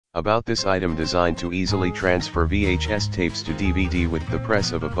About this item designed to easily transfer VHS tapes to DVD with the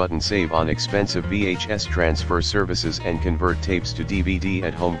press of a button. Save on expensive VHS transfer services and convert tapes to DVD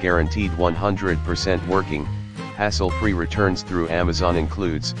at home. Guaranteed 100% working, hassle-free returns through Amazon.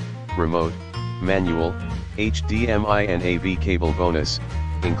 Includes remote, manual, HDMI and AV cable. Bonus,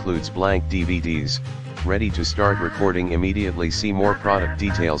 includes blank DVDs. Ready to start recording immediately. See more product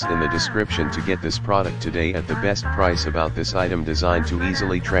details in the description to get this product today at the best price. About this item designed to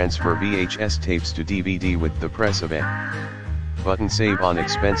easily transfer VHS tapes to DVD with the press of a button. Save on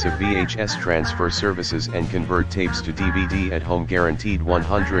expensive VHS transfer services and convert tapes to DVD at home. Guaranteed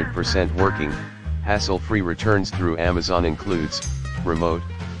 100% working, hassle-free returns through Amazon. Includes remote,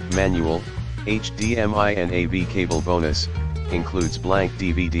 manual, HDMI and AV cable. Bonus, includes blank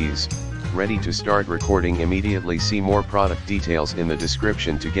DVDs. Ready to start recording immediately. See more product details in the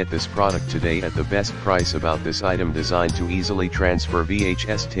description to get this product today at the best price. About this item designed to easily transfer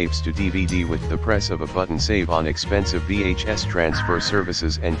VHS tapes to DVD with the press of a button. Save on expensive VHS transfer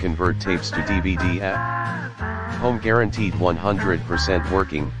services and convert tapes to DVD at home. Guaranteed 100%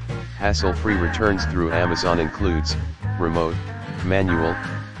 working, hassle-free returns through Amazon. Includes remote, manual,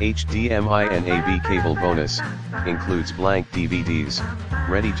 HDMI and AV cable. Bonus, includes blank DVDs.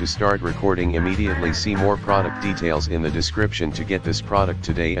 Ready to start recording immediately. See more product details in the description to get this product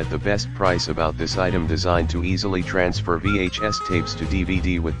today at the best price. About this item designed to easily transfer VHS tapes to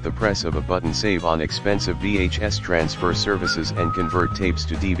DVD with the press of a button. Save on expensive VHS transfer services and convert tapes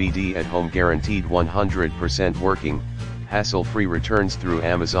to DVD at home. Guaranteed 100% working, hassle-free returns through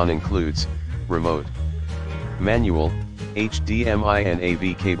Amazon. Includes remote, manual, HDMI and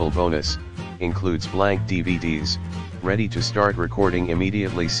AV cable. Bonus, includes blank DVDs. Ready to start recording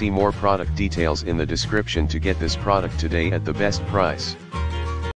immediately. See more product details in the description to get this product today at the best price.